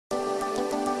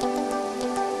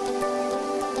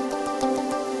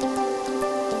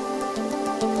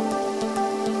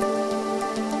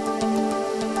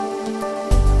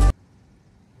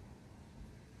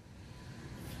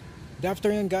Good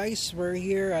afternoon, guys. We're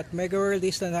here at MEGAWORLD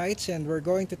Eastland Heights and we're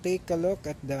going to take a look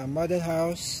at the model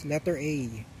house letter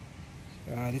A.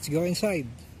 Let's go inside.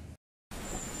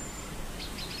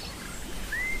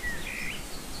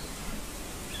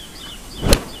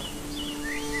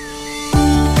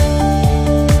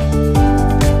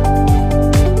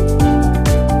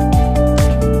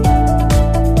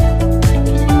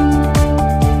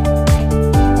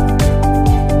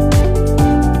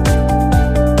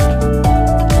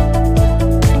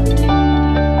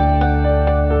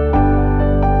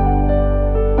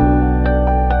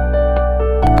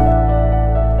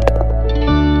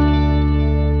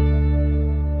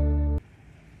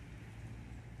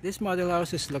 This model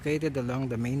house is located along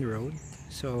the main road,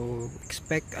 so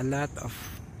expect a lot of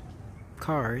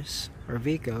cars or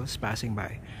vehicles passing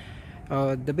by.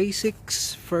 The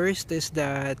basics first is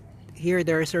that here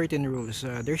there are certain rules.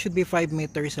 There should be 5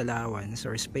 meters allowance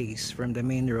or space from the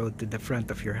main road to the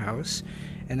front of your house,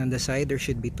 and on the side there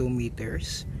should be 2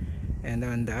 meters, and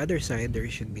on the other side there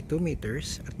should be 2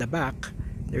 meters. At the back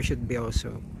there should be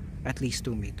also at least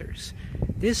 2 meters.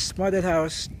 This model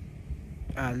house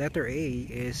letter A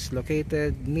is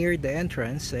located near the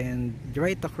entrance and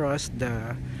right across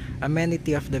the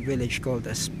amenity of the village called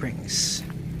the Springs.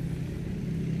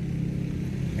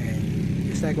 And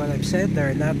just like what I've said, there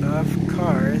are a lot of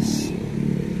cars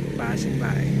passing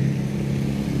by.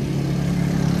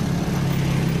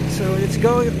 So let's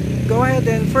go ahead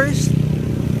and first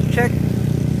check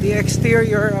the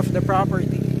exterior of the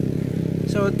property.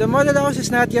 So the model house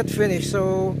is not yet finished,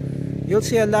 so you'll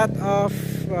see a lot of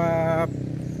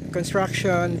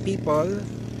construction people.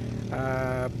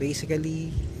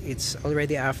 Basically it's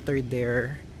already after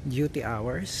their duty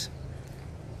hours.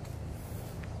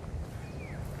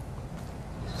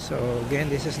 So again,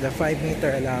 this is the 5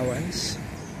 meter allowance.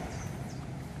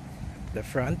 The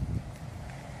front,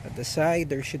 at the side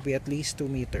there should be at least 2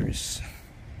 meters.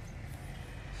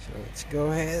 So let's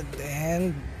go ahead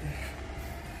and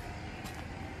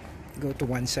go to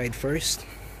one side first.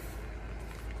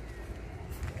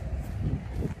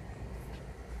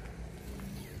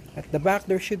 At the back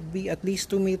there should be at least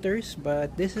 2 meters,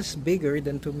 but this is bigger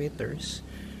than 2 meters.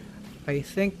 I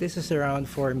think this is around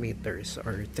 4 meters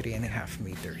or 3.5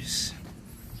 meters.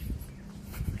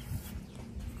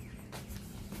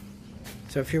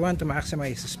 So if you want to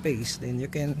maximize the space, then you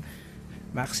can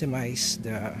maximize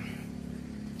the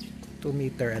 2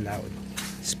 meter allowed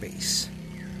space.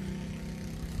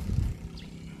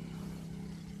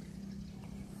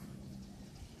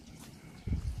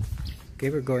 Okay,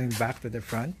 we're going back to the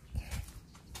front.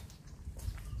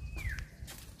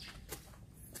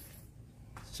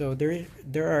 So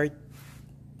there are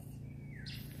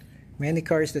many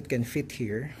cars that can fit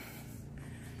here.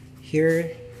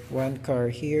 Here, one car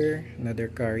here, another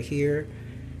car here,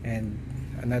 and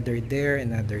another there,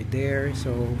 another there.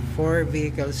 So 4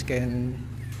 vehicles can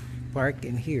park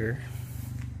in here.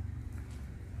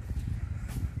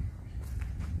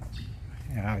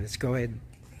 Now let's go ahead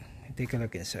and take a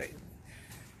look inside.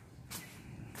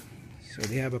 So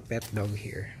they have a pet dog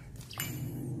here.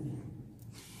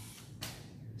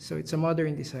 So it's a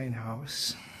modern design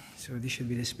house. So this should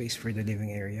be the space for the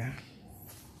living area.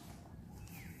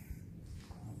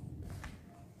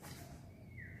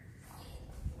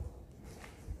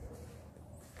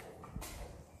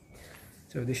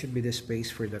 So this should be the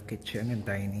space for the kitchen and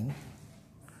dining.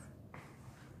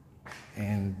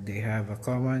 And they have a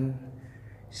common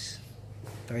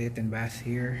toilet and bath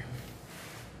here.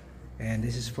 And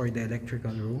this is for the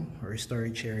electrical room or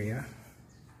storage area.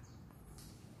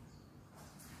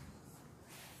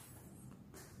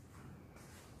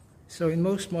 So in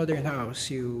most modern house,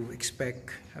 you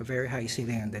expect a very high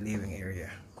ceiling in the living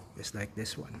area, just like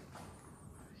this one.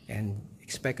 And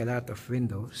expect a lot of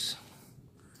windows,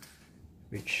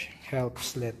 which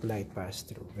helps let light pass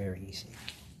through very easy.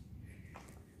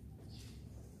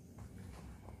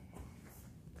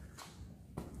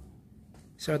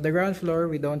 So at the ground floor,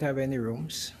 we don't have any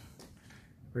rooms.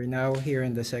 We're now here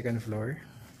on the second floor.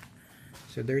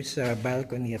 So there's a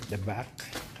balcony at the back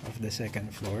of the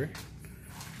second floor.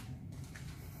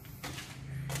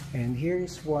 And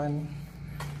here's one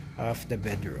of the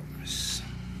bedrooms.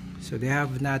 So they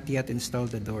have not yet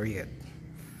installed the door yet.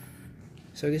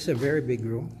 So this is a very big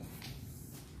room.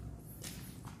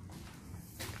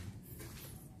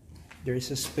 There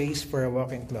is a space for a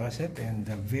walk-in closet and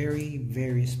a very,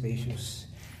 very spacious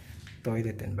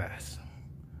toilet and bath.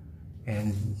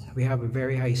 And we have a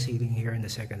very high ceiling here on the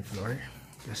second floor,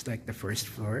 just like the first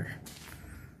floor.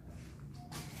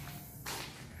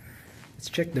 Let's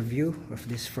check the view of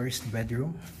this first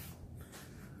bedroom.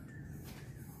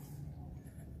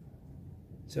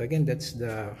 So again, that's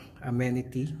the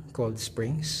amenity called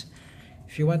springs.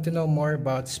 If you want to know more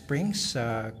about springs,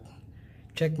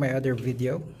 check my other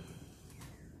video.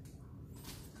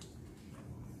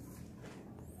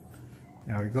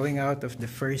 Now we're going out of the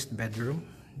first bedroom.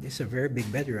 This is a very big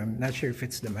bedroom. I'm not sure if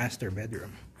it's the master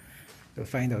bedroom. We'll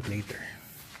find out later.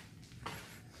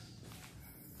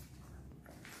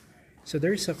 So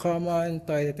there's a common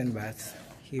toilet and bath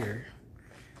here.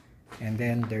 And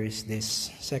then there's this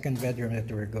second bedroom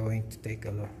that we're going to take a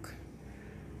look.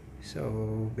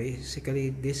 So basically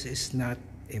this is not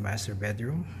a master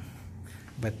bedroom,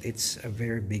 but it's a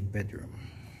very big bedroom.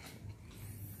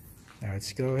 Now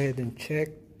let's go ahead and check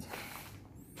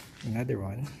another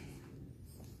one.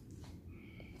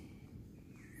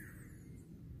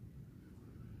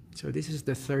 So this is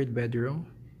the third bedroom.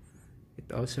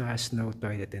 It also has no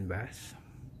toilet and bath.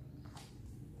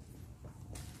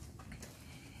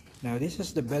 Now this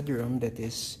is the bedroom that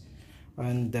is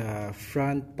on the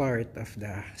front part of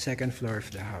the second floor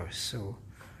of the house. So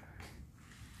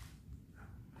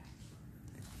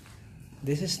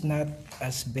this is not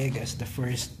as big as the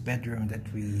first bedroom that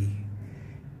we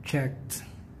checked,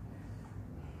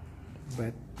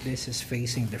 but this is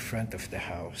facing the front of the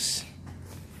house.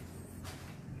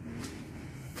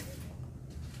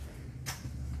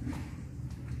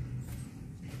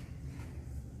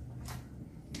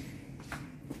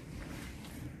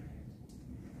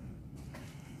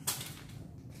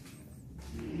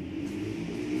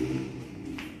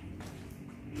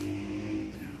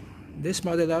 This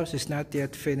model house is not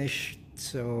yet finished,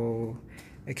 so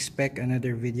expect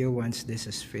another video once this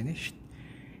is finished.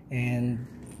 And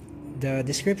the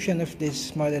description of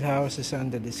this model house is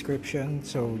on the description,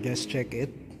 so just check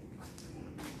it.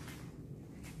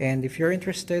 And if you're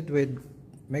interested with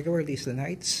MEGAWORLD Eastland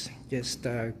Heights, just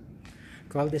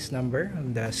call this number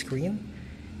on the screen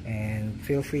and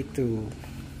feel free to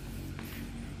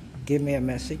give me a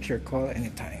message or call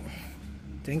anytime.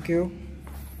 Thank you.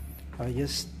 I'll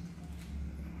just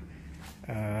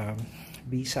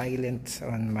be silent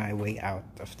on my way out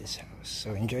of this house.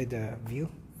 So enjoy the view.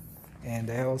 And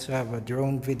I also have a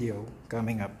drone video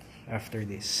coming up after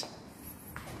this.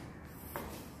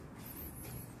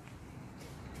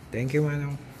 Thank you,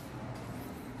 Manong.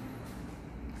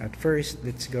 At first,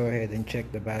 let's go ahead and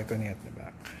check the balcony at the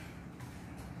back.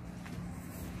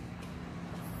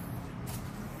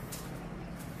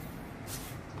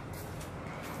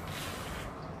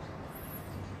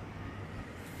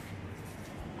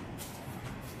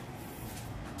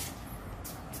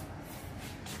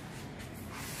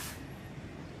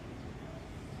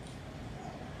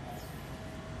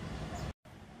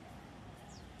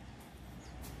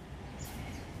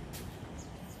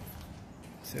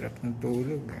 Sarap ng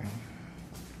tulog eh.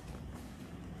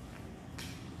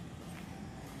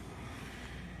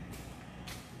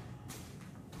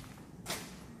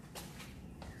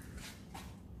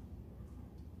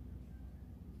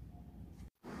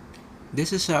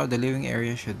 This is how the living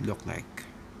area should look like.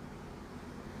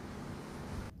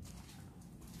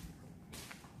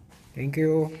 Thank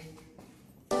you.